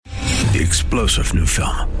The explosive new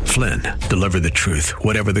film, Flynn, deliver the truth,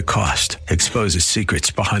 whatever the cost, exposes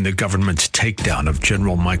secrets behind the government's takedown of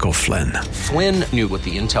General Michael Flynn. Flynn knew what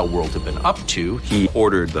the intel world had been up to. He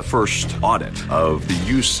ordered the first audit of the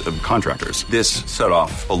use of contractors. This set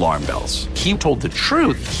off alarm bells. He told the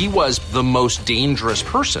truth. He was the most dangerous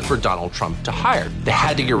person for Donald Trump to hire. They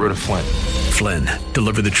had to get rid of Flynn. Flynn,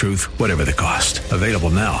 deliver the truth, whatever the cost. Available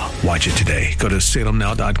now. Watch it today. Go to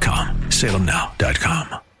salemnow.com.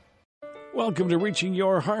 salemnow.com. Welcome to Reaching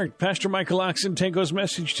Your Heart. Pastor Michael Oxentenko's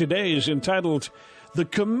message today is entitled, The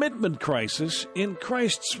Commitment Crisis in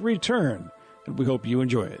Christ's Return, and we hope you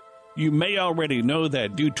enjoy it. You may already know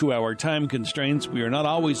that due to our time constraints, we are not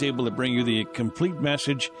always able to bring you the complete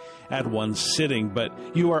message at one sitting, but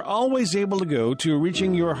you are always able to go to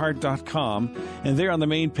reachingyourheart.com, and there on the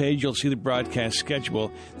main page you'll see the broadcast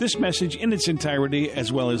schedule. This message in its entirety, as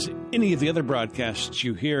well as any of the other broadcasts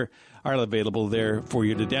you hear, are available there for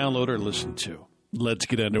you to download or listen to. Let's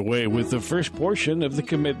get underway with the first portion of the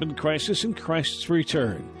Commitment Crisis in Christ's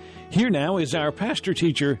Return. Here now is our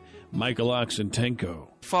pastor-teacher, Michael Oxentenko.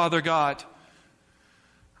 Father God,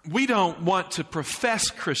 we don't want to profess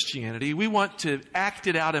Christianity. We want to act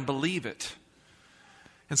it out and believe it.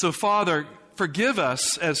 And so, Father, forgive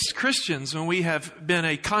us as Christians when we have been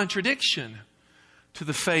a contradiction to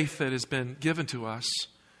the faith that has been given to us,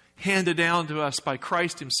 handed down to us by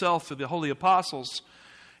Christ himself through the holy apostles,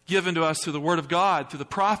 given to us through the Word of God, through the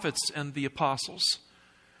prophets and the apostles.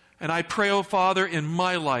 And I pray, oh Father, in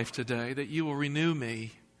my life today that you will renew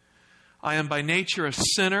me. I am by nature a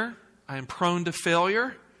sinner. I am prone to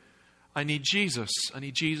failure. I need Jesus. I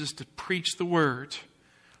need Jesus to preach the Word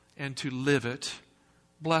and to live it.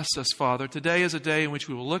 Bless us, Father. Today is a day in which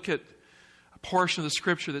we will look at a portion of the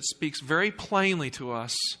Scripture that speaks very plainly to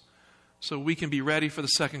us so we can be ready for the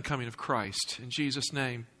second coming of Christ. In Jesus'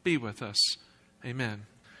 name, be with us. Amen.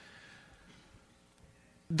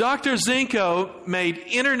 Dr. Zinko made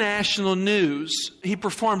international news. He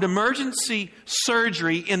performed emergency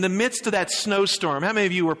surgery in the midst of that snowstorm. How many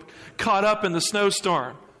of you were caught up in the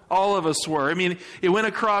snowstorm? All of us were. I mean, it went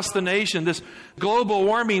across the nation. This global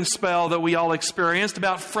warming spell that we all experienced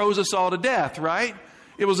about froze us all to death, right?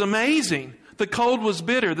 It was amazing. The cold was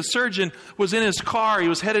bitter. The surgeon was in his car. He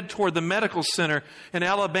was headed toward the medical center in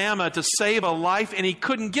Alabama to save a life, and he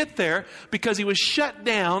couldn't get there because he was shut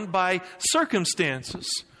down by circumstances.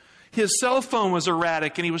 His cell phone was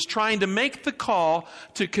erratic, and he was trying to make the call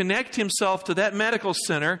to connect himself to that medical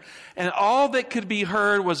center, and all that could be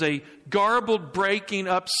heard was a garbled, breaking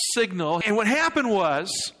up signal. And what happened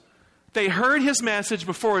was, they heard his message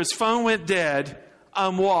before his phone went dead,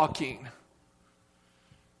 "I'm walking."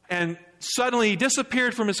 And suddenly he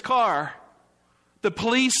disappeared from his car. The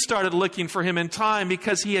police started looking for him in time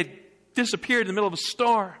because he had disappeared in the middle of a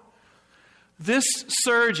storm. This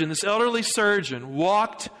surgeon, this elderly surgeon,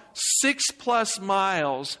 walked 6+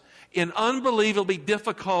 miles in unbelievably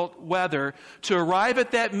difficult weather to arrive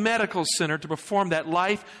at that medical center to perform that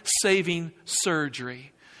life-saving surgery.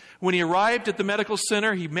 When he arrived at the medical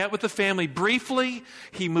center, he met with the family briefly.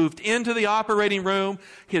 He moved into the operating room.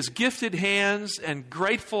 His gifted hands and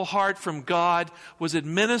grateful heart from God was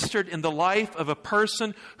administered in the life of a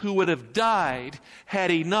person who would have died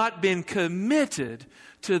had he not been committed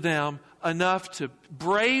to them enough to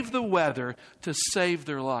brave the weather to save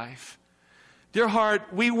their life. Dear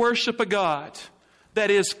heart, we worship a God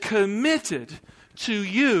that is committed to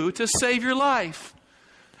you to save your life.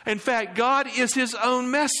 In fact, God is His own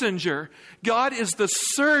messenger. God is the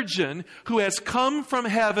surgeon who has come from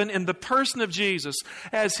heaven in the person of Jesus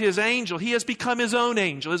as His angel. He has become His own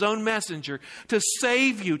angel, His own messenger, to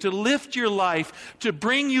save you, to lift your life, to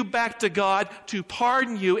bring you back to God, to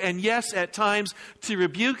pardon you, and yes, at times, to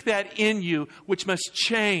rebuke that in you which must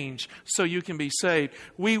change so you can be saved.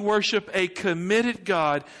 We worship a committed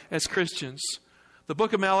God as Christians. The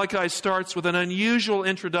book of Malachi starts with an unusual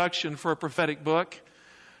introduction for a prophetic book.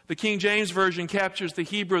 The King James Version captures the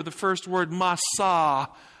Hebrew of the first word, Masah,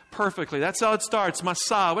 perfectly. That's how it starts,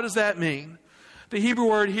 Masah. What does that mean? The Hebrew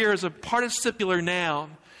word here is a participial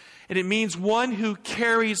noun, and it means one who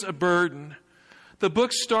carries a burden. The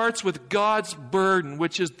book starts with God's burden,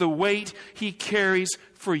 which is the weight He carries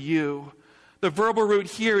for you. The verbal root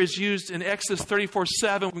here is used in Exodus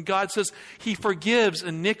 34:7 when God says He forgives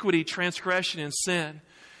iniquity, transgression, and sin.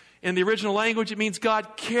 In the original language, it means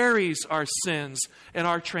God carries our sins and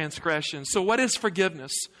our transgressions. So what is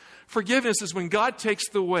forgiveness? Forgiveness is when God takes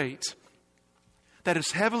the weight that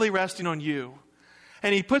is heavily resting on you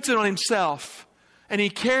and He puts it on Himself, and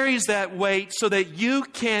He carries that weight so that you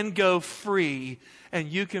can go free and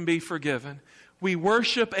you can be forgiven. We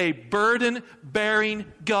worship a burden-bearing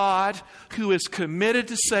God who is committed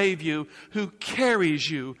to save you, who carries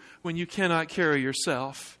you when you cannot carry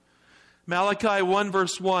yourself. Malachi 1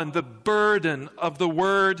 verse 1, the burden of the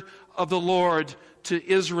word of the Lord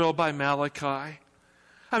to Israel by Malachi.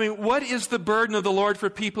 I mean, what is the burden of the Lord for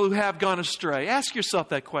people who have gone astray? Ask yourself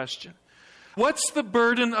that question. What's the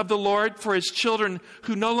burden of the Lord for His children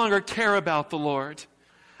who no longer care about the Lord?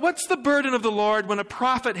 What's the burden of the Lord when a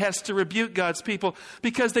prophet has to rebuke God's people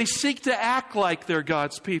because they seek to act like they're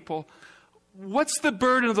God's people? What's the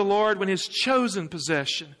burden of the Lord when His chosen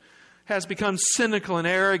possession has become cynical and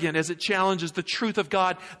arrogant as it challenges the truth of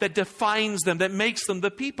God that defines them, that makes them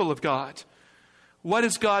the people of God? What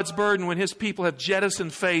is God's burden when His people have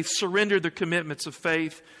jettisoned faith, surrendered their commitments of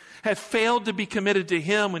faith, have failed to be committed to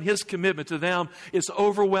Him when His commitment to them is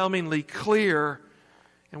overwhelmingly clear?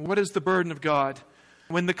 And what is the burden of God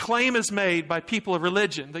when the claim is made by people of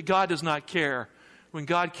religion that God does not care, when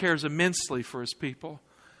God cares immensely for His people?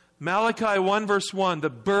 Malachi 1 verse 1,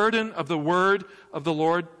 the burden of the word of the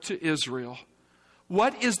Lord to Israel.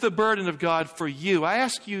 What is the burden of God for you? I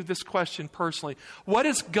ask you this question personally. What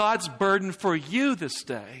is God's burden for you this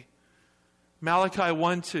day? Malachi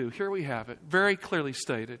 1:2. Here we have it, very clearly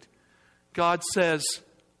stated. God says,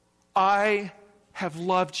 I have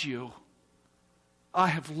loved you. I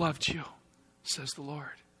have loved you, says the Lord.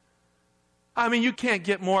 I mean, you can't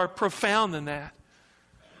get more profound than that.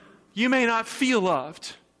 You may not feel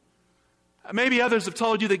loved. Maybe others have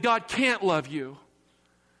told you that God can't love you.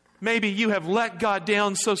 Maybe you have let God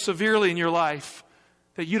down so severely in your life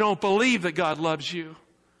that you don't believe that God loves you.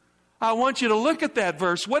 I want you to look at that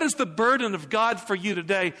verse. What is the burden of God for you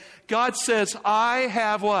today? God says, I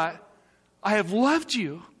have what? I have loved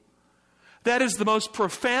you. That is the most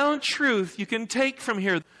profound truth you can take from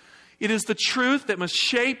here. It is the truth that must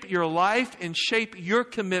shape your life and shape your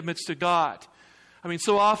commitments to God. I mean,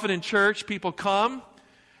 so often in church, people come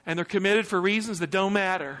and they're committed for reasons that don't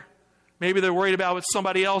matter. Maybe they're worried about what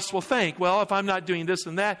somebody else will think. Well, if I'm not doing this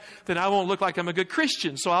and that, then I won't look like I'm a good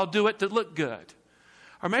Christian, so I'll do it to look good.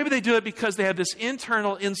 Or maybe they do it because they have this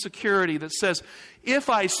internal insecurity that says, if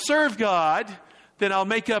I serve God, then I'll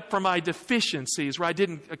make up for my deficiencies, where I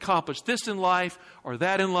didn't accomplish this in life or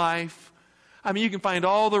that in life. I mean, you can find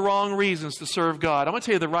all the wrong reasons to serve God. I'm going to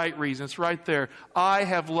tell you the right reason. It's right there. I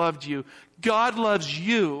have loved you. God loves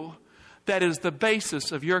you. That is the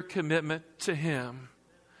basis of your commitment to Him.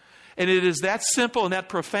 And it is that simple and that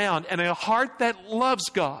profound. And a heart that loves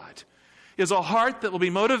God is a heart that will be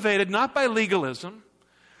motivated not by legalism,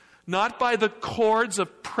 not by the cords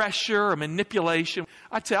of pressure or manipulation.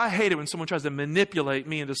 I tell you, I hate it when someone tries to manipulate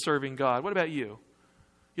me into serving God. What about you?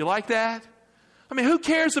 You like that? I mean, who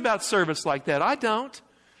cares about service like that? I don't.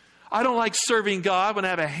 I don't like serving God when I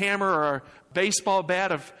have a hammer or a baseball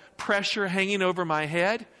bat of pressure hanging over my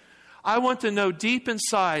head. I want to know deep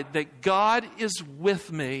inside that God is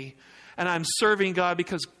with me, and I'm serving God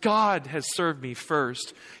because God has served me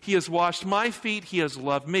first. He has washed my feet. He has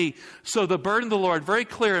loved me. So the burden of the Lord, very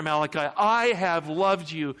clear in Malachi, I have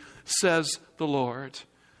loved you, says the Lord.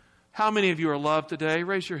 How many of you are loved today?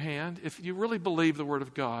 Raise your hand. If you really believe the Word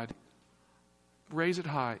of God, raise it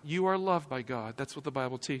high. You are loved by God. That's what the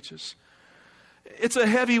Bible teaches. It's a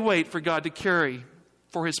heavy weight for God to carry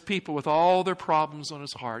for His people with all their problems on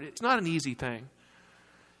His heart. It's not an easy thing.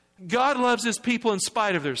 God loves His people in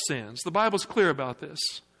spite of their sins. The Bible's clear about this.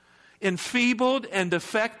 Enfeebled and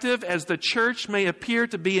defective as the church may appear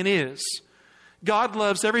to be and is, God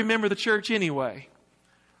loves every member of the church anyway.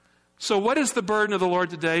 So what is the burden of the Lord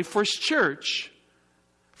today for His church?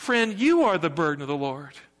 Friend, you are the burden of the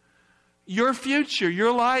Lord. Your future,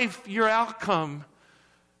 your life, your outcome.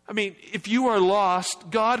 I mean, if you are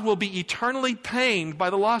lost, God will be eternally pained by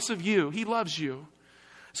the loss of you. He loves you.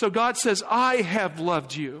 So God says, I have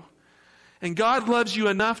loved you. And God loves you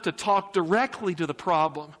enough to talk directly to the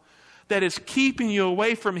problem that is keeping you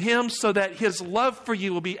away from Him so that His love for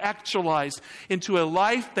you will be actualized into a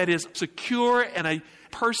life that is secure and a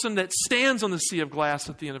person that stands on the sea of glass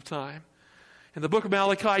at the end of time. In the book of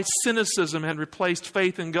Malachi, cynicism had replaced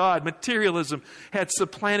faith in God. Materialism had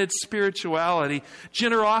supplanted spirituality.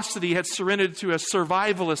 Generosity had surrendered to a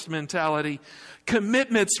survivalist mentality.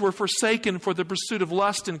 Commitments were forsaken for the pursuit of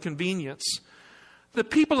lust and convenience. The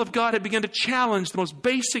people of God had begun to challenge the most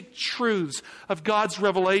basic truths of God's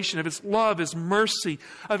revelation, of His love, His mercy,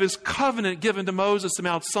 of His covenant given to Moses at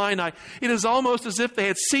Mount Sinai. It is almost as if they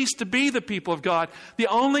had ceased to be the people of God. The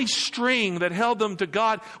only string that held them to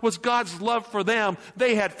God was God's love for them.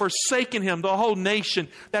 They had forsaken Him, the whole nation.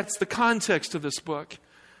 That's the context of this book.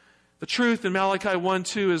 The truth in Malachi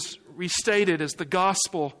 1:2 is restated as the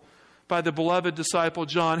gospel by the beloved disciple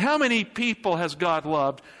John. How many people has God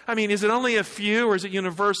loved? I mean, is it only a few or is it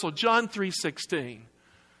universal? John 3:16.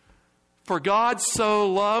 For God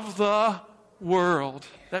so loved the world.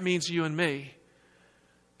 That means you and me.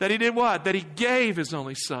 That He did what? That He gave His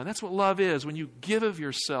only Son. That's what love is, when you give of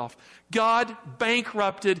yourself. God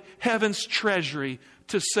bankrupted heaven's treasury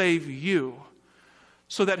to save you,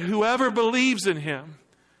 so that whoever believes in Him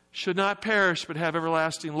should not perish but have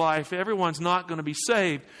everlasting life. Everyone's not going to be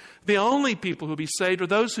saved. The only people who will be saved are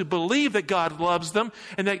those who believe that God loves them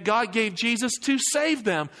and that God gave Jesus to save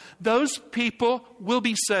them. Those people will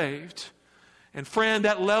be saved. And friend,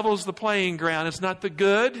 that levels the playing ground. It's not the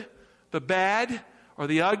good, the bad, or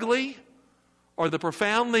the ugly, or the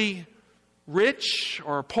profoundly rich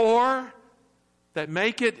or poor that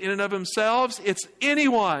make it in and of themselves. It's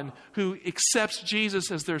anyone who accepts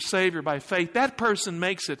Jesus as their Savior by faith. That person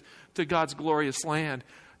makes it to God's glorious land.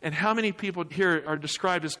 And how many people here are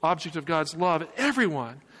described as object of God's love?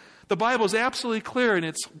 Everyone. The Bible is absolutely clear in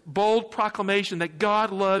its bold proclamation that God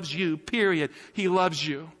loves you, period. He loves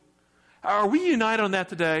you. Are we united on that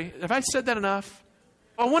today? Have I said that enough?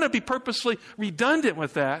 I want to be purposely redundant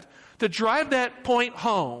with that, to drive that point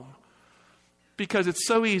home, because it's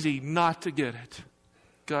so easy not to get it.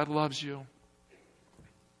 God loves you.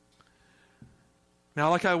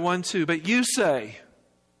 Malachi 1:2, but you say,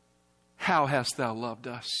 how hast thou loved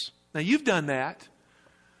us? Now you've done that.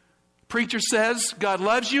 Preacher says God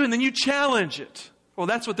loves you, and then you challenge it. Well,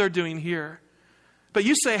 that's what they're doing here. But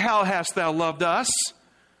you say, how hast thou loved us?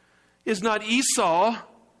 Is not Esau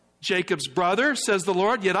Jacob's brother, says the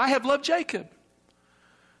Lord? Yet I have loved Jacob.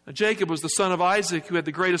 Now, Jacob was the son of Isaac, who had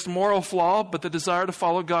the greatest moral flaw, but the desire to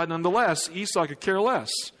follow God nonetheless. Esau could care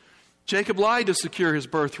less. Jacob lied to secure his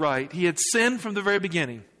birthright. He had sinned from the very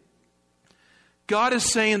beginning. God is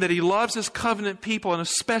saying that He loves His covenant people in a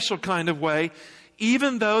special kind of way,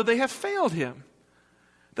 even though they have failed Him.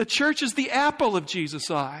 The church is the apple of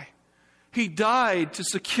Jesus' eye. He died to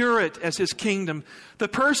secure it as His kingdom. The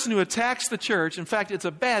person who attacks the church, in fact, it's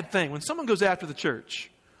a bad thing. When someone goes after the church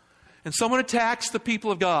and someone attacks the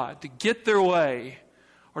people of God to get their way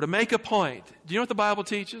or to make a point, do you know what the Bible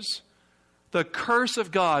teaches? The curse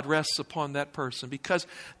of God rests upon that person because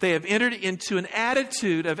they have entered into an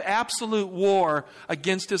attitude of absolute war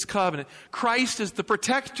against His covenant. Christ is the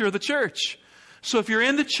protector of the church. So if you're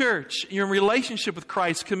in the church, you're in relationship with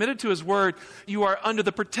Christ, committed to His Word, you are under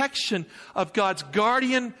the protection of God's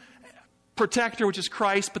guardian protector, which is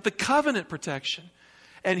Christ, but the covenant protection.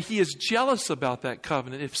 And He is jealous about that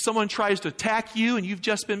covenant. If someone tries to attack you and you've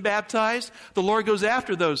just been baptized, the Lord goes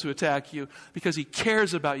after those who attack you because He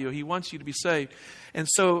cares about you. He wants you to be saved. And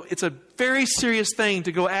so it's a very serious thing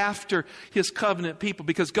to go after His covenant people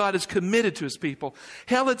because God is committed to His people.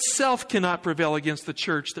 Hell itself cannot prevail against the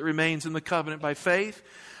church that remains in the covenant by faith.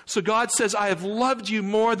 So God says, I have loved you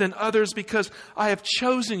more than others because I have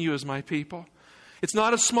chosen you as my people. It's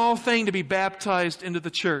not a small thing to be baptized into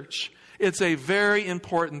the church. It's a very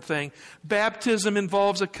important thing. Baptism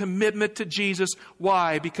involves a commitment to Jesus.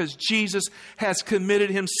 Why? Because Jesus has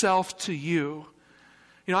committed Himself to you.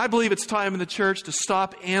 You know, I believe it's time in the church to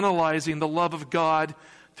stop analyzing the love of God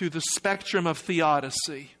through the spectrum of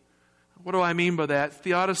theodicy. What do I mean by that?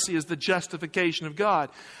 Theodicy is the justification of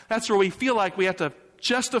God. That's where we feel like we have to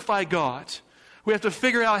justify God. We have to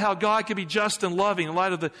figure out how God can be just and loving in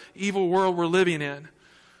light of the evil world we're living in.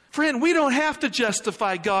 Friend, we don't have to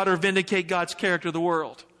justify God or vindicate God's character to the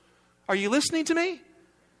world. Are you listening to me?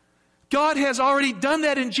 God has already done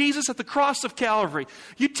that in Jesus at the cross of Calvary.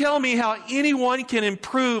 You tell me how anyone can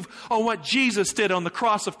improve on what Jesus did on the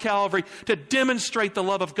cross of Calvary to demonstrate the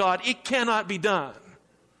love of God. It cannot be done.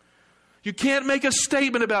 You can't make a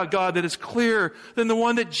statement about God that is clearer than the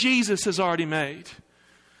one that Jesus has already made.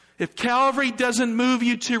 If Calvary doesn't move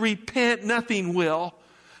you to repent, nothing will.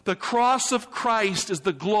 The cross of Christ is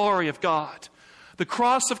the glory of God. The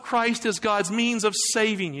cross of Christ is God's means of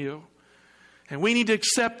saving you. And we need to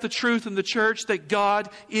accept the truth in the church that God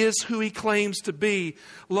is who He claims to be.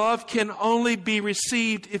 Love can only be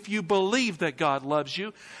received if you believe that God loves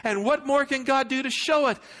you. And what more can God do to show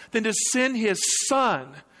it than to send His Son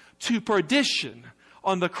to perdition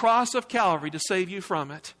on the cross of Calvary to save you from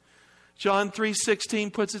it? John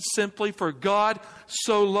 3:16 puts it simply, for God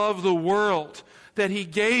so loved the world that He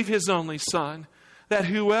gave His only Son, that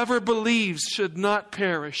whoever believes should not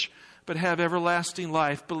perish, but have everlasting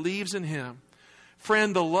life, believes in Him.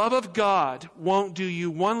 Friend, the love of God won't do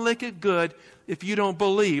you one lick of good if you don't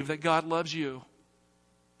believe that God loves you.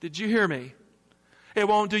 Did you hear me? It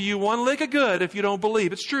won't do you one lick of good if you don't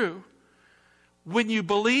believe. It's true. When you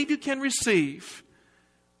believe, you can receive.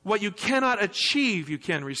 What you cannot achieve, you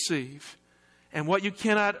can receive. And what you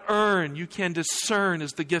cannot earn, you can discern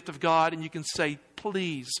as the gift of God, and you can say,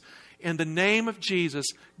 please, in the name of Jesus,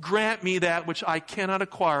 grant me that which I cannot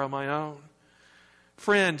acquire on my own.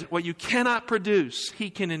 Friend, what you cannot produce, He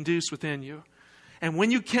can induce within you. And when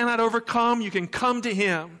you cannot overcome, you can come to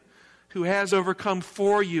Him who has overcome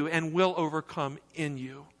for you and will overcome in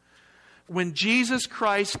you. When Jesus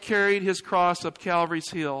Christ carried His cross up Calvary's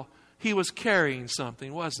hill, He was carrying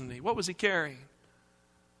something, wasn't He? What was He carrying?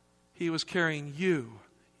 He was carrying you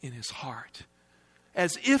in His heart.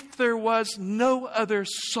 As if there was no other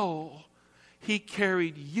soul, He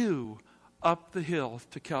carried you up the hill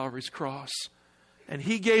to Calvary's cross. And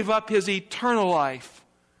He gave up His eternal life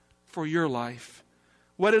for your life.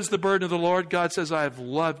 What is the burden of the Lord? God says, I have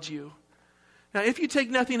loved you. Now, if you take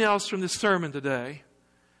nothing else from this sermon today,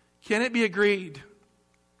 can it be agreed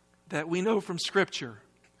that we know from Scripture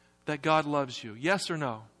that God loves you? Yes or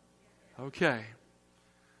no? Okay.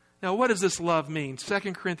 Now, what does this love mean?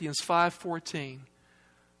 2 Corinthians 5:14.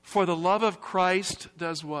 For the love of Christ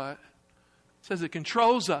does what? It says it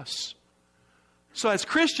controls us. So as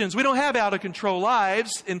Christians, we don't have out-of-control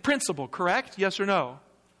lives in principle, correct? Yes or no?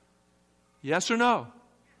 Yes or no?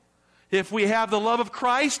 If we have the love of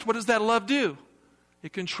Christ, what does that love do?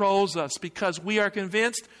 It controls us because we are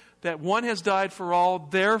convinced that one has died for all,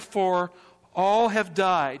 therefore all have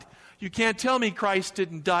died. You can't tell me Christ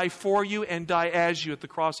didn't die for you and die as you at the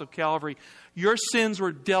cross of Calvary. Your sins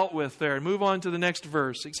were dealt with there. Move on to the next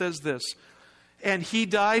verse. It says this, and He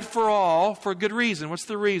died for all for a good reason. What's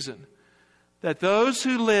the reason? That those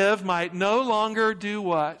who live might no longer do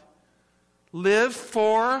what? Live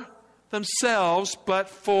for themselves, but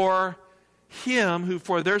for Him who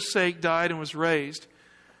for their sake died and was raised.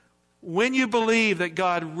 When you believe that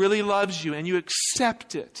God really loves you and you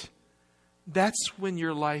accept it, that's when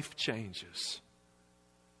your life changes.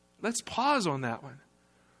 Let's pause on that one.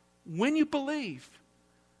 When you believe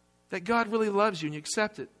that God really loves you and you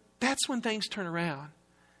accept it, that's when things turn around.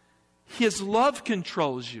 His love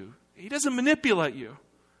controls you. He doesn't manipulate you.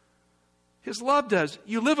 His love does.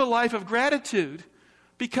 You live a life of gratitude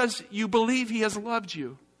because you believe He has loved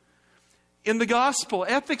you. In the gospel,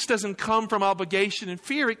 ethics doesn't come from obligation and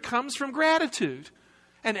fear. It comes from gratitude.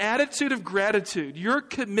 An attitude of gratitude. Your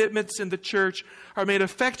commitments in the church are made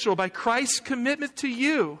effectual by Christ's commitment to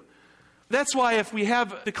you. That's why if we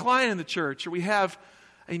have a decline in the church or we have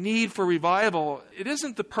a need for revival, it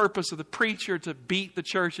isn't the purpose of the preacher to beat the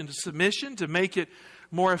church into submission, to make it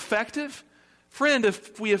more effective. Friend,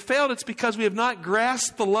 if we have failed, it's because we have not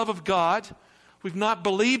grasped the love of God. We've not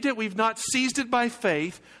believed it. We've not seized it by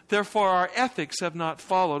faith. Therefore, our ethics have not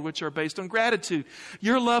followed, which are based on gratitude.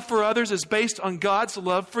 Your love for others is based on God's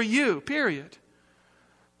love for you, period.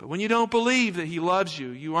 But when you don't believe that He loves you,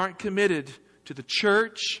 you aren't committed to the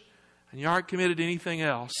church and you aren't committed to anything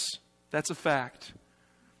else. That's a fact.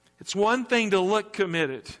 It's one thing to look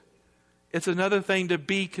committed. It's another thing to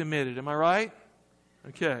be committed. Am I right?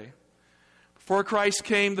 Okay. Before Christ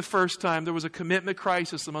came the first time, there was a commitment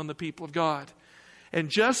crisis among the people of God. And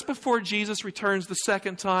just before Jesus returns the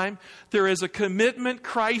second time, there is a commitment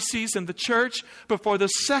crisis in the church before the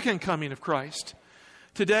second coming of Christ.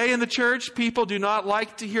 Today in the church, people do not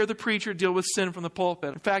like to hear the preacher deal with sin from the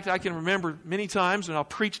pulpit. In fact, I can remember many times when I'll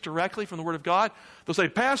preach directly from the Word of God, they'll say,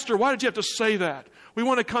 Pastor, why did you have to say that? We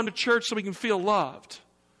want to come to church so we can feel loved.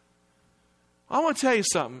 I want to tell you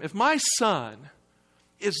something. If my son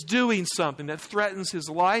is doing something that threatens his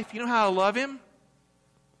life, you know how I love him?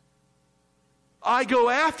 I go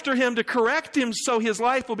after him to correct him so his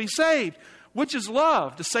life will be saved. Which is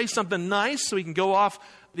love? To say something nice so he can go off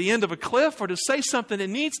the end of a cliff, or to say something that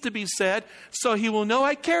needs to be said so he will know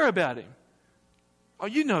I care about him? Oh,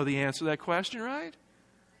 you know the answer to that question, right?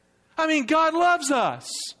 I mean, God loves us.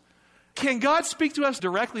 Can God speak to us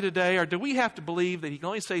directly today, or do we have to believe that He can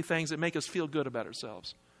only say things that make us feel good about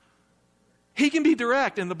ourselves? He can be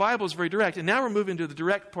direct, and the Bible is very direct. And now we're moving to the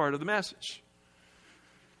direct part of the message.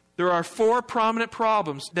 There are 4 prominent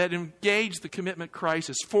problems that engage the commitment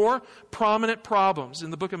crisis. 4 prominent problems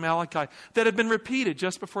in the book of Malachi that have been repeated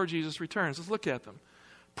just before Jesus returns. Let's look at them.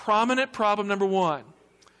 Prominent problem number 1,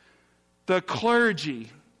 the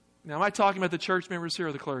clergy. Now, am I talking about the church members here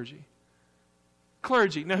or the clergy?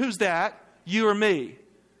 Clergy. Now, who's that? You or me?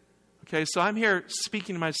 Okay, so I'm here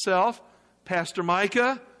speaking to myself, Pastor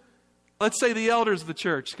Micah. Let's say the elders of the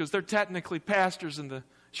church, because they're technically pastors in the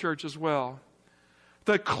church as well.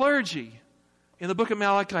 The clergy in the book of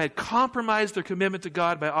Malachi had compromised their commitment to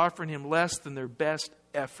God by offering Him less than their best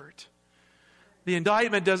effort. The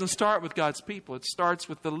indictment doesn't start with God's people. It starts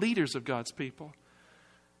with the leaders of God's people.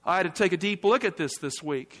 I had to take a deep look at this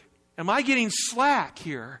week. Am I getting slack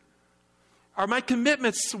here? Are my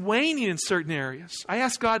commitments waning in certain areas? I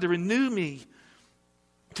ask God to renew me,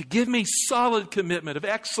 to give me solid commitment of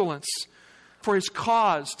excellence for His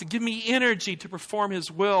cause, to give me energy to perform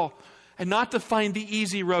His will and not to find the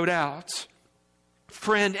easy road out.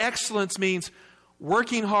 Friend, excellence means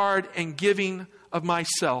working hard and giving of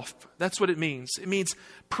myself. That's what it means. It means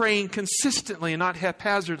praying consistently and not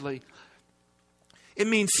haphazardly. It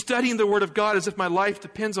means studying the Word of God as if my life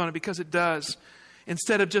depends on it, because it does,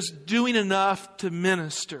 instead of just doing enough to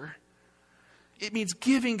minister. It means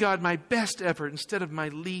giving God my best effort instead of my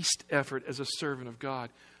least effort as a servant of God.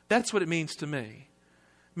 That's what it means to me.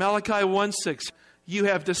 Malachi 1:6, you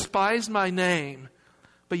have despised my name,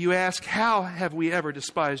 but you ask, how have we ever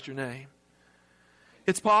despised your name?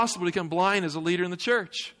 It's possible to become blind as a leader in the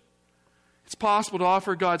church. It's possible to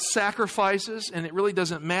offer God sacrifices, and it really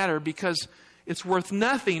doesn't matter because it's worth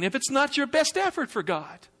nothing if it's not your best effort for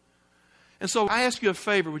God. And so I ask you a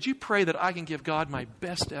favor. Would you pray that I can give God my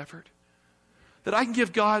best effort? That I can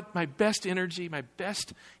give God my best energy, my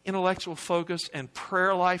best intellectual focus and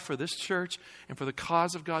prayer life for this church and for the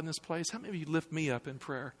cause of God in this place? How many of you lift me up in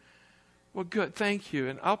prayer? Well, good. Thank you.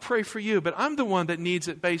 And I'll pray for you. But I'm the one that needs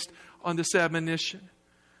it based on this admonition.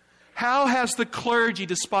 How has the clergy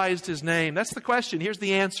despised His name? That's the question. Here's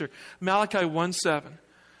the answer. Malachi 1:7.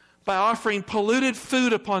 By offering polluted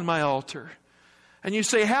food upon my altar. And you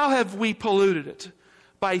say, how have we polluted it?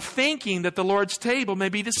 By thinking that the Lord's table may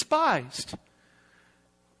be despised.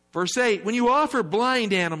 Verse 8, when you offer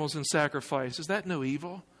blind animals in sacrifice, is that no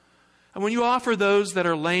evil? And when you offer those that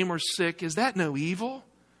are lame or sick, is that no evil?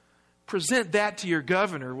 Present that to your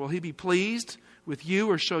governor. Will he be pleased with you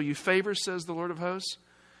or show you favor, says the Lord of hosts?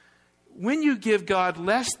 When you give God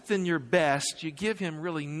less than your best, you give Him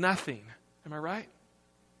really nothing. Am I right?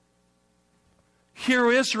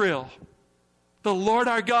 Hear, Israel, the Lord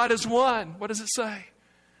our God is one. What does it say?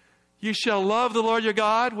 You shall love the Lord your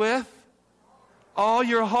God with all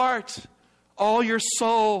your heart, all your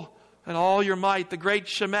soul, and all your might. The great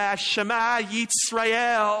Shema, Shema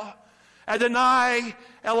Yisrael, Adonai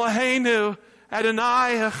Eloheinu,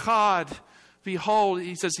 Adonai Echad. Behold,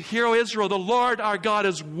 he says, hear, O Israel, the Lord our God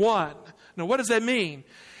is one. Now, what does that mean?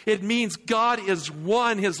 It means God is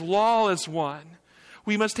one. His law is one.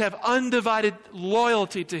 We must have undivided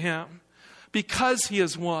loyalty to Him because He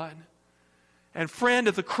is one. And friend,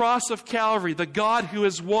 at the cross of Calvary, the God who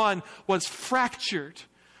is one was fractured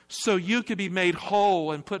so you could be made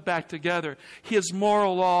whole and put back together. His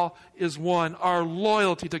moral law is one. Our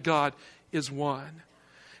loyalty to God is one.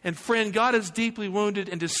 And friend, God is deeply wounded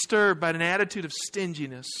and disturbed by an attitude of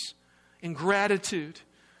stinginess, ingratitude,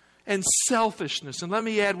 and selfishness. And let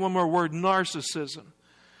me add one more word, narcissism.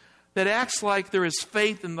 That acts like there is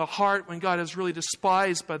faith in the heart when God is really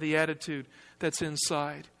despised by the attitude that's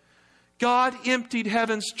inside. God emptied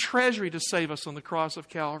heaven's treasury to save us on the cross of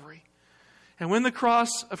Calvary. And when the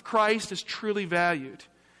cross of Christ is truly valued,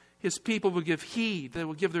 His people will give heed. They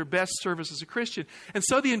will give their best service as a Christian. And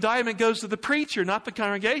so the indictment goes to the preacher, not the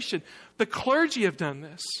congregation. The clergy have done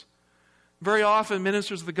this. Very often,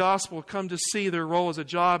 ministers of the gospel come to see their role as a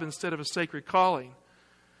job instead of a sacred calling.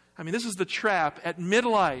 I mean, this is the trap. At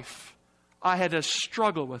midlife, I had to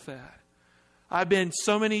struggle with that. I've been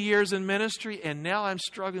so many years in ministry, and now I'm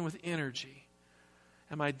struggling with energy.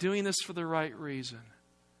 Am I doing this for the right reason?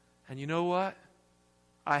 And you know what?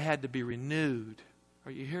 I had to be renewed.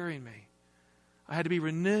 Are you hearing me? I had to be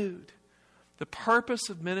renewed. The purpose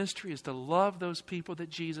of ministry is to love those people that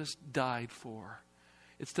Jesus died for.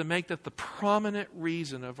 It's to make that the prominent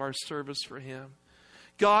reason of our service for Him.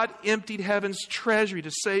 God emptied heaven's treasury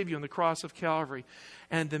to save you on the cross of Calvary.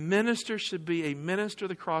 And the minister should be a minister of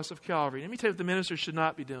the cross of Calvary. Let me tell you what the minister should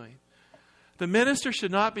not be doing. The minister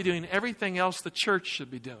should not be doing everything else the church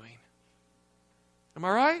should be doing. Am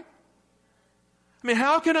I right? I mean,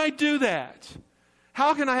 how can I do that?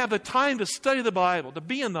 How can I have the time to study the Bible, to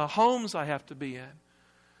be in the homes I have to be in,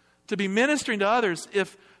 to be ministering to others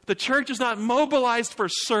if the church is not mobilized for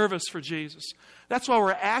service for Jesus? That's why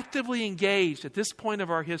we're actively engaged at this point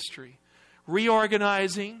of our history,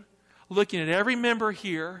 reorganizing, looking at every member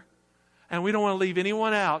here, and we don't want to leave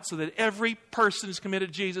anyone out so that every person who's committed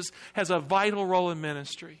to Jesus has a vital role in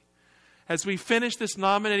ministry. As we finish this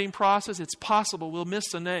nominating process, it's possible we'll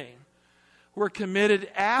miss a name. We're committed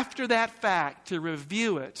after that fact to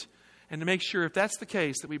review it and to make sure, if that's the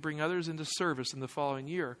case, that we bring others into service in the following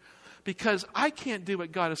year. Because I can't do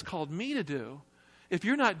what God has called me to do if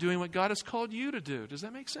you're not doing what God has called you to do. Does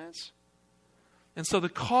that make sense? And so the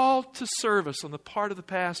call to service on the part of the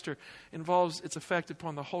pastor involves its effect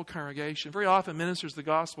upon the whole congregation. Very often ministers of the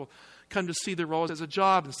gospel come to see their roles as a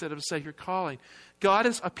job instead of a sacred calling. God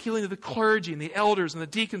is appealing to the clergy and the elders and the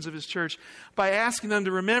deacons of His church by asking them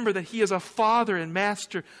to remember that He is a father and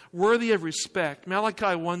master worthy of respect. Malachi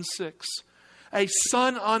 1:6. A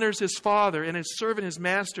son honors his father and his servant his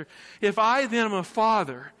master. If I then am a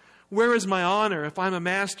father, where is my honor? If I'm a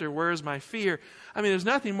master, where is my fear? I mean, there's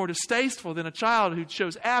nothing more distasteful than a child who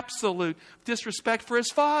shows absolute disrespect for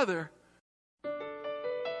his father.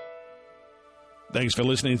 Thanks for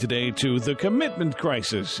listening today to The Commitment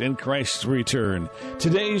Crisis in Christ's Return.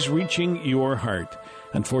 Today's Reaching Your Heart.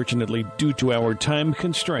 Unfortunately, due to our time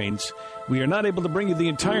constraints, we are not able to bring you the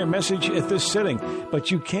entire message at this sitting,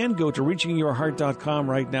 but you can go to reachingyourheart.com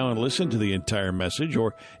right now and listen to the entire message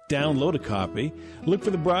or download a copy. Look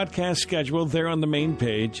for the broadcast schedule there on the main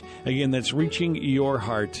page. Again, that's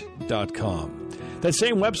reachingyourheart.com. That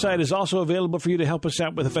same website is also available for you to help us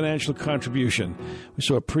out with a financial contribution. We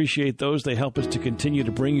so appreciate those. They help us to continue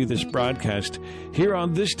to bring you this broadcast here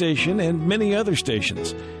on this station and many other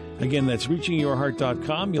stations. Again, that's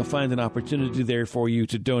reachingyourheart.com. You'll find an opportunity there for you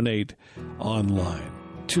to donate online.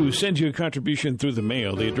 To send you a contribution through the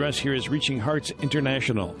mail, the address here is Reaching Hearts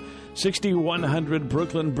International, 6100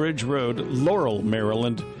 Brooklyn Bridge Road, Laurel,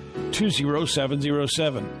 Maryland,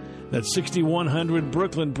 20707. That's 6100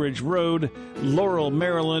 Brooklyn Bridge Road, Laurel,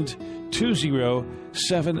 Maryland,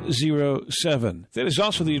 20707. That is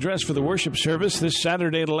also the address for the worship service this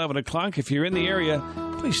Saturday at 11 o'clock. If you're in the area,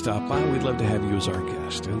 please stop by. We'd love to have you as our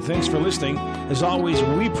guest. And thanks for listening. As always,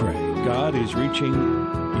 we pray God is reaching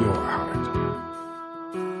your heart.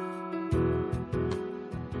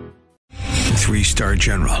 3-star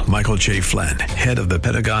General Michael J. Flynn, head of the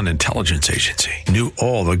Pentagon Intelligence Agency, knew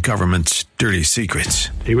all the government's dirty secrets.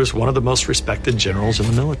 He was one of the most respected generals in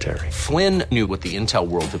the military. Flynn knew what the intel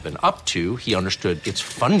world had been up to. He understood its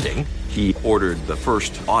funding. He ordered the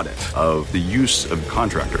first audit of the use of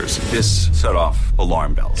contractors. This set off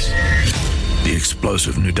alarm bells. The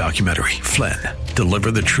explosive new documentary, Flynn,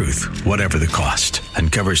 Deliver the Truth, Whatever the Cost,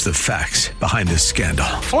 uncovers the facts behind this scandal.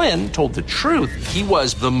 Flynn told the truth. He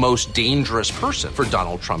was the most dangerous person for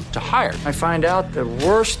Donald Trump to hire. I find out the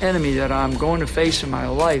worst enemy that I'm going to face in my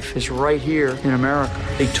life is right here in America.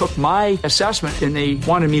 They took my assessment and they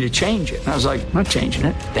wanted me to change it. And I was like, I'm not changing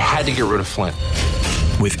it. They had to get rid of Flynn.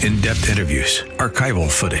 With in-depth interviews, archival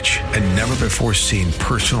footage, and never-before-seen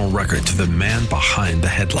personal records of the man behind the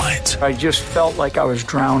headlines. I just felt like I was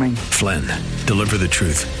drowning. Flynn, Deliver the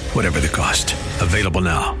Truth, Whatever the Cost. Available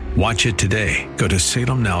now. Watch it today. Go to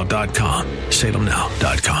salemnow.com.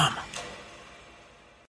 salemnow.com.